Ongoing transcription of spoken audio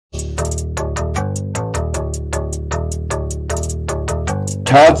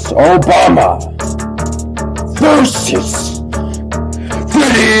Tots Obama versus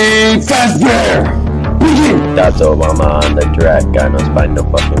Freddy Fazbear. Begin! Tots Obama on the track, got no spine, no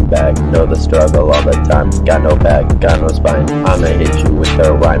fucking back. Know the struggle all the time, got no back, got no spine. I'ma hit you with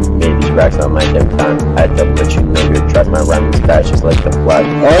a rhyme, made these racks on my damn time. Had to let you know your track, my rhyme is fast just like the flash.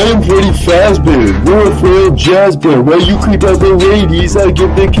 I am Freddy Fazbear, you're a frail jazz bear. While you creep out the ladies, I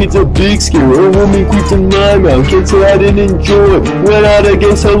give the kids a big scare. A woman creeps in my mouth, can't say I didn't enjoy. Went out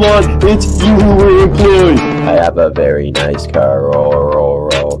against her lawn, it's you who were employed. I have a very nice car, roll.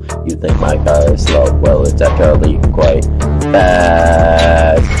 You think my car is slow? Well, it's actually quite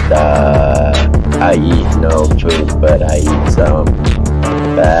fast. I eat no trees, but I eat some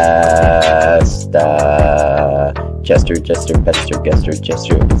fast. Chester is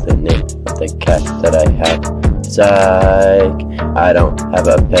the name of the cat that I have. Psych, I don't have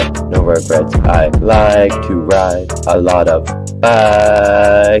a pet, no regrets. I like to ride a lot of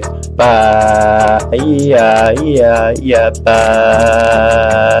bikes.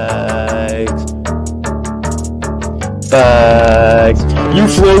 Bikes. Your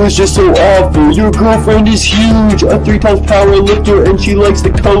flow is just so awful. Your girlfriend is huge, a 3 times power lifter, and she likes the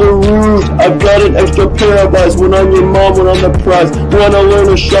color rouge. I've got an extra pair of eyes when I'm your mom, when I'm the prize. Wanna learn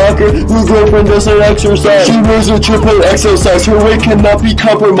a shocker? Your girlfriend doesn't exercise. She wears a triple exercise. Her weight cannot be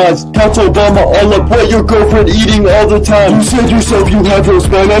compromised. Tots Obama all up what your girlfriend eating all the time. You said yourself you have no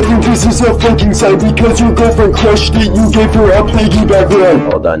spine. I think this is a fucking sign because your girlfriend crushed it. You gave her a piggyback ride.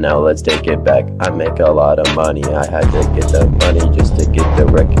 Hold on now, let's take it back. I make a lot of money. I had to get the money just to get the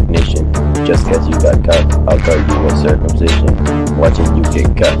recognition. Just cause you got cut, I'll call you a circumcision. Watching you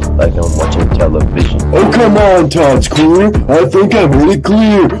get cut like I'm watching television. Oh come on, Tots crew, I think I made it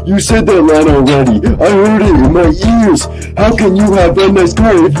clear. You said that line already, I heard it in my ears. How can you have a nice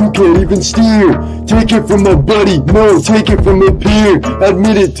car if you can't even steer? Take it from a buddy, no, take it from a peer.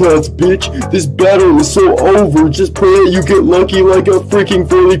 Admit it, Tots, bitch, this battle is so over. Just pray that you get lucky like a freaking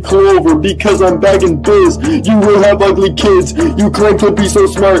 4-leaf clover. Because I'm back in biz, you will have ugly kids. You claim to be so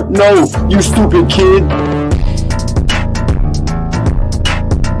smart, no, you stupid kid.